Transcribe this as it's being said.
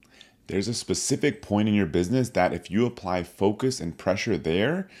There's a specific point in your business that if you apply focus and pressure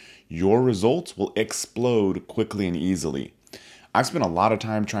there, your results will explode quickly and easily. I've spent a lot of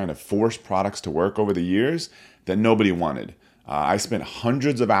time trying to force products to work over the years that nobody wanted. I spent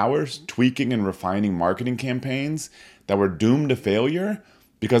hundreds of hours tweaking and refining marketing campaigns that were doomed to failure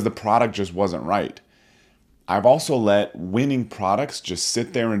because the product just wasn't right. I've also let winning products just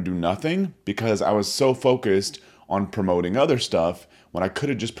sit there and do nothing because I was so focused on promoting other stuff when I could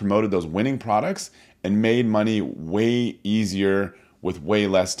have just promoted those winning products and made money way easier with way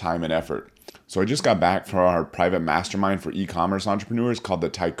less time and effort. So I just got back from our private mastermind for e-commerce entrepreneurs called the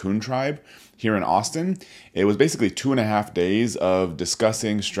Tycoon Tribe here in Austin. It was basically 2.5 days of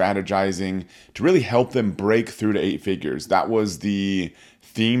discussing, strategizing to really help them break through to 8 figures. That was the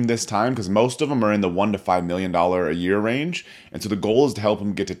theme this time because most of them are in the $1 to $5 million a year range. And so the goal is to help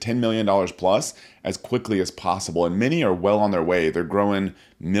them get to $10 million plus as quickly as possible. And many are well on their way. They're growing $1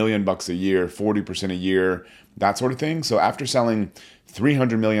 million a year, 40% a year, that sort of thing. So after selling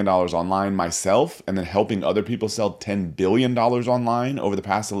 $300 million online myself and then helping other people sell $10 billion online over the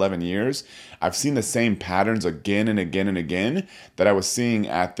past 11 years, I've seen the same patterns again and again and again that I was seeing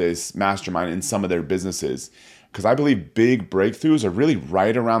at this mastermind in some of their businesses. Because I believe big breakthroughs are really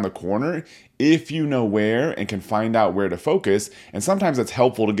right around the corner if you know where and can find out where to focus. And sometimes it's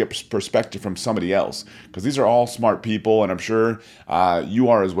helpful to get perspective from somebody else because these are all smart people, and I'm sure you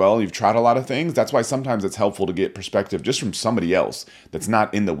are as well. You've tried a lot of things. That's why sometimes it's helpful to get perspective just from somebody else that's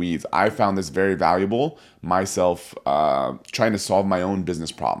not in the weeds. I found this very valuable myself trying to solve my own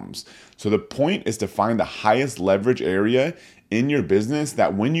business problems. So the point is to find the highest leverage area in your business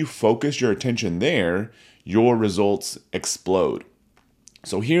that when you focus your attention there, your results explode.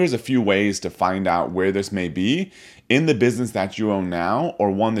 So here's a few ways to find out where this may be in the business that you own now or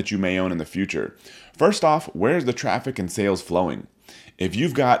one that you may own in the future. First off, where's the traffic and sales flowing? If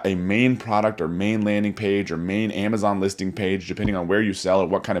you've got a main product or main landing page or main Amazon listing page, depending on where you sell or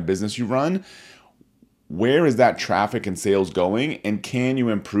what kind of business you run, where is that traffic and sales going, and can you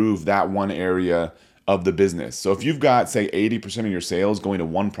improve that one area of the business? So if you've got, say, 80% of your sales going to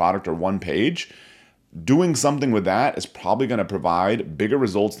one product or one page, doing something with that is probably going to provide bigger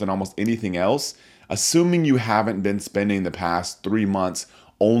results than almost anything else, assuming you haven't been spending the past 3 months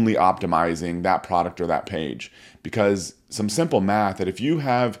only optimizing that product or that page. Because some simple math that if you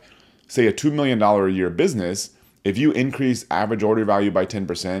have, say, a $2 million a year business, if you increase average order value by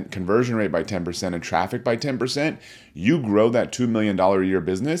 10%, conversion rate by 10%, and traffic by 10%, you grow that $2 million a year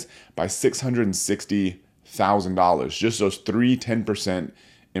business by $660,000, just those 10%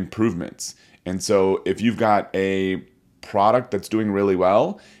 improvements. And so if you've got a product that's doing really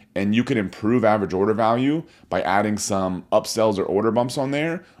well and you can improve average order value by adding some upsells or order bumps on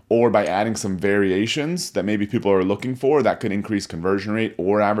there, or by adding some variations that maybe people are looking for that could increase conversion rate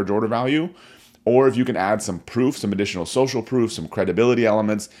or average order value, or if you can add some proof, some additional social proof, some credibility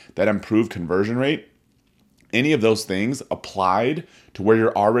elements that improve conversion rate, any of those things applied to where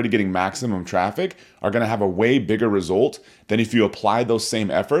you're already getting maximum traffic are going to have a way bigger result than if you apply those same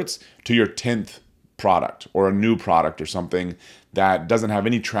efforts to your 10th product or a new product or something that doesn't have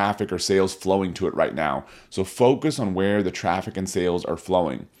any traffic or sales flowing to it right now. So focus on where the traffic and sales are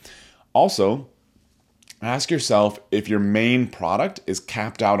flowing. Also, ask yourself if your main product is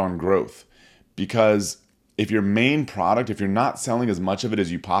capped out on growth. Because if your main product, if you're not selling as much of it as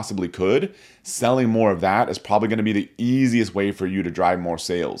you possibly could, selling more of that is probably going to be the easiest way for you to drive more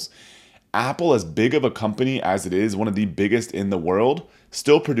sales. Apple, as big of a company as it is, one of the biggest in the world,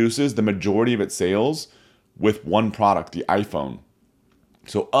 still produces the majority of its sales with one product, the iPhone.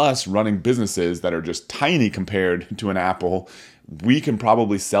 So us running businesses that are just tiny compared to an Apple, we can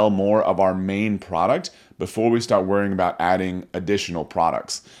probably sell more of our main product before we start worrying about adding additional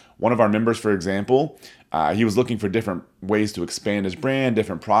products. One of our members, for example, he was looking for different ways to expand his brand,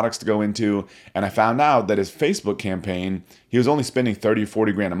 different products to go into. And I found out that his Facebook campaign, he was only spending 30,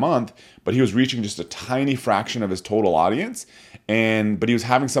 40 grand a month, but he was reaching just a tiny fraction of his total audience. But he was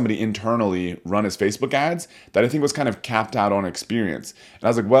having somebody internally run his Facebook ads that I think was kind of capped out on experience. And I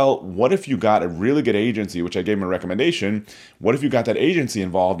was like, well, what if you got a really good agency, which I gave him a recommendation. What if you got that agency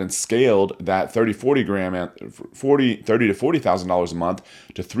involved and scaled that 30 to $40,000 a month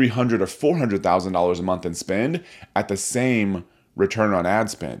to $300,000 or $400,000 a month in spend at the same return on ad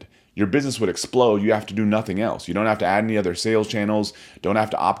spend? Your business would explode. You have to do nothing else. You don't have to add any other sales channels. Don't have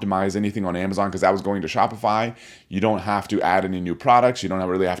to optimize anything on Amazon because that was going to Shopify. You don't have to add any new products. You don't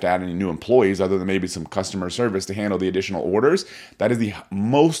really have to add any new employees other than maybe some customer service to handle the additional orders. That is the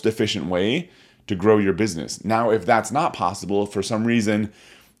most efficient way to grow your business. Now, if that's not possible, if for some reason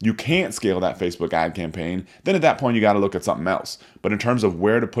you can't scale that Facebook ad campaign, then at that point you got to look at something else. But in terms of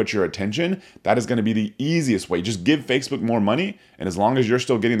where to put your attention, that is going to be the easiest way. Just give Facebook more money, and as long as you're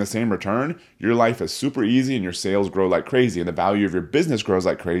still getting the same return, your life is super easy and your sales grow like crazy and the value of your business grows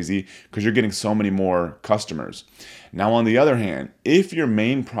like crazy because you're getting so many more customers. Now, on the other hand, if your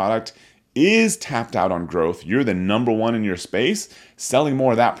main product is tapped out on growth, you're the number one in your space, selling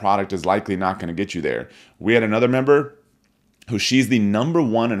more of that product is likely not going to get you there. We had another member who she's the number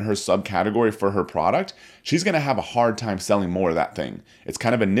one in her subcategory for her product. She's going to have a hard time selling more of that thing. It's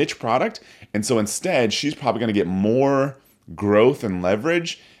kind of a niche product. And so instead, she's probably going to get more growth and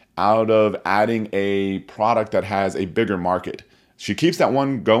leverage out of adding a product that has a bigger market. She keeps that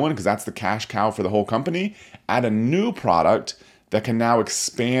one going because that's the cash cow for the whole company. Add a new product that can now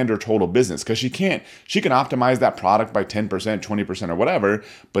expand her total business, because she can optimize that product by 10%, 20% or whatever,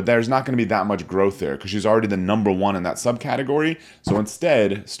 but there's not going to be that much growth there because she's already the number one in that subcategory. So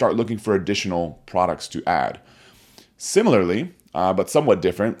instead, start looking for additional products to add. Similarly, but somewhat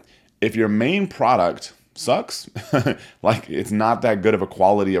different, if your main product sucks, like it's not that good of a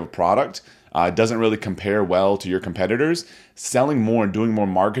quality of product, it doesn't really compare well to your competitors, selling more and doing more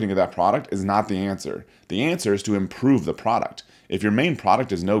marketing of that product is not the answer. The answer is to improve the product. If your main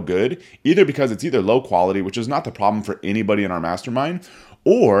product is no good, either because it's either low quality, which is not the problem for anybody in our mastermind,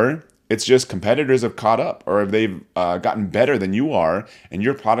 or it's just competitors have caught up, or if they've gotten better than you are, and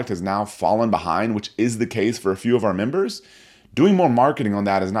your product has now fallen behind, which is the case for a few of our members, doing more marketing on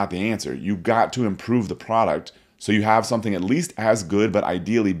that is not the answer. You've got to improve the product so you have something at least as good, but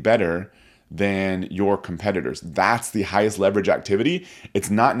ideally better than your competitors. That's the highest leverage activity. It's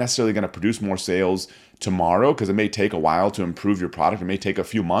not necessarily going to produce more sales tomorrow because it may take a while to improve your product. It may take a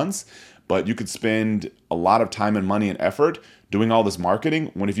few months, but you could spend a lot of time and money and effort doing all this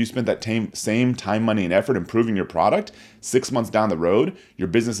marketing when if you spent that same time, money, and effort improving your product, 6 months down the road, your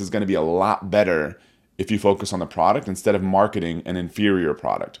business is going to be a lot better if you focus on the product instead of marketing an inferior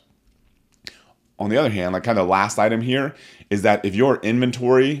product. On the other hand, like kind of the last item here is that if your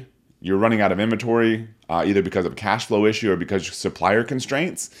inventory, you're running out of inventory, either because of a cash flow issue or because of supplier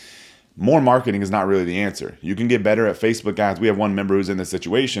constraints, more marketing is not really the answer. You can get better at Facebook ads. We have one member who's in this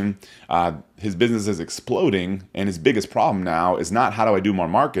situation. His business is exploding, and his biggest problem now is not how do I do more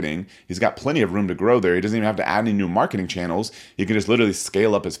marketing. He's got plenty of room to grow there. He doesn't even have to add any new marketing channels. He can just literally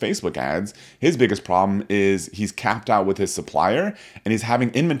scale up his Facebook ads. His biggest problem is he's capped out with his supplier, and he's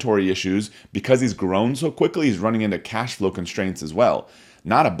having inventory issues because he's grown so quickly. He's running into cash flow constraints as well.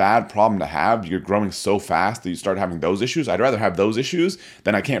 Not a bad problem to have. You're growing so fast that you start having those issues. I'd rather have those issues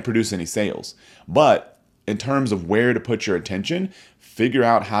than I can't produce any sales. But in terms of where to put your attention, figure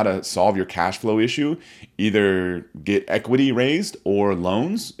out how to solve your cash flow issue. Either get equity raised or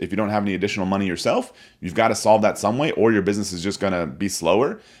loans. If you don't have any additional money yourself, you've got to solve that some way, or your business is just going to be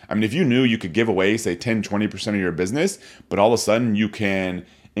slower. I mean, if you knew you could give away, say 10, 20% of your business, but all of a sudden you can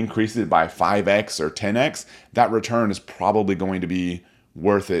increase it by 5x or 10x, that return is probably going to be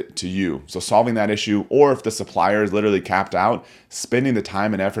worth it to you. So solving that issue, or if the supplier is literally capped out, spending the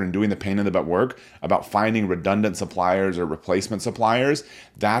time and effort and doing the pain in the butt work about finding redundant suppliers or replacement suppliers,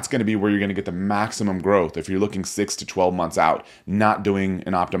 that's going to be where you're going to get the maximum growth if you're looking 6 to 12 months out, not doing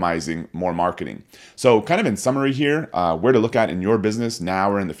and optimizing more marketing. So kind of in summary here, where to look at in your business now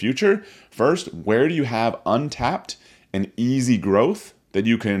or in the future. First, where do you have untapped and easy growth that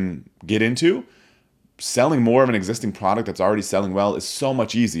you can get into? Selling more of an existing product that's already selling well is so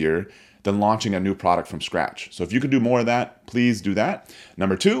much easier than launching a new product from scratch. So if you can do more of that, please do that.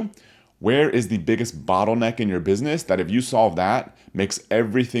 Number 2, where is the biggest bottleneck in your business that if you solve that, makes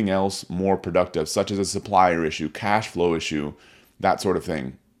everything else more productive, such as a supplier issue, cash flow issue, that sort of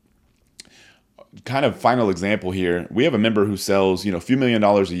thing. Kind of final example here, we have a member who sells, a few $1 million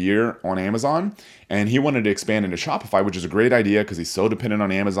a year on Amazon, and he wanted to expand into Shopify, which is a great idea because he's so dependent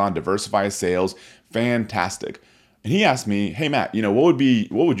on Amazon, diversify his sales, fantastic. And he asked me, hey Matt, what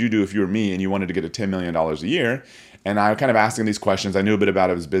would you do if you were me and you wanted to get to $10 million a year? And I kind of asked him these questions. I knew a bit about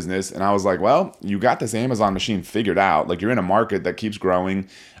his business, and I was like, well, you got this Amazon machine figured out. Like, you're in a market that keeps growing.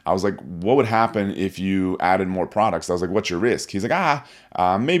 I was like, what would happen if you added more products? I was like, what's your risk? He's like,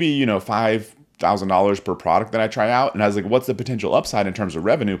 maybe, $5,000 per product that I try out. And I was like, what's the potential upside in terms of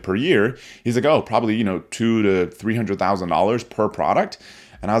revenue per year? He's like, probably, $200,000 to $300,000 per product.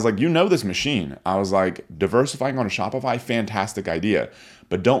 And I was like, this machine. I was like, diversifying on a Shopify, fantastic idea.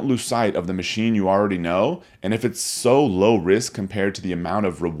 But don't lose sight of the machine you already know. And if it's so low risk compared to the amount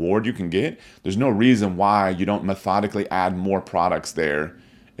of reward you can get, there's no reason why you don't methodically add more products there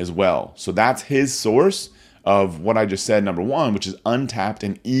as well. So that's his source of what I just said, number 1, which is untapped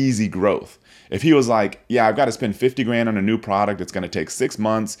and easy growth. If he was like, yeah, I've got to spend 50 grand on a new product, it's going to take 6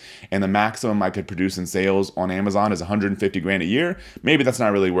 months, and the maximum I could produce in sales on Amazon is 150 grand a year, maybe that's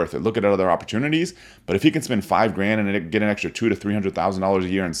not really worth it. Look at other opportunities. But if he can spend 5 grand and get an extra $200,000 to $300,000 a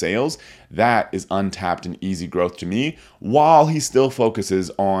year in sales, that is untapped and easy growth to me, while he still focuses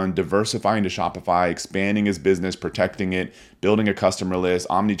on diversifying to Shopify, expanding his business, protecting it, building a customer list,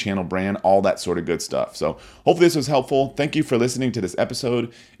 omni-channel brand, all that sort of good stuff. So hopefully this was helpful. Thank you for listening to this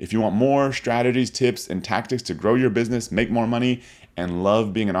episode. If you want more strategies, tips, and tactics to grow your business, make more money, and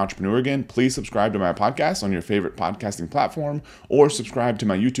love being an entrepreneur again, please subscribe to my podcast on your favorite podcasting platform, or subscribe to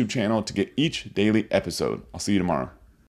my YouTube channel to get each daily episode. I'll see you tomorrow.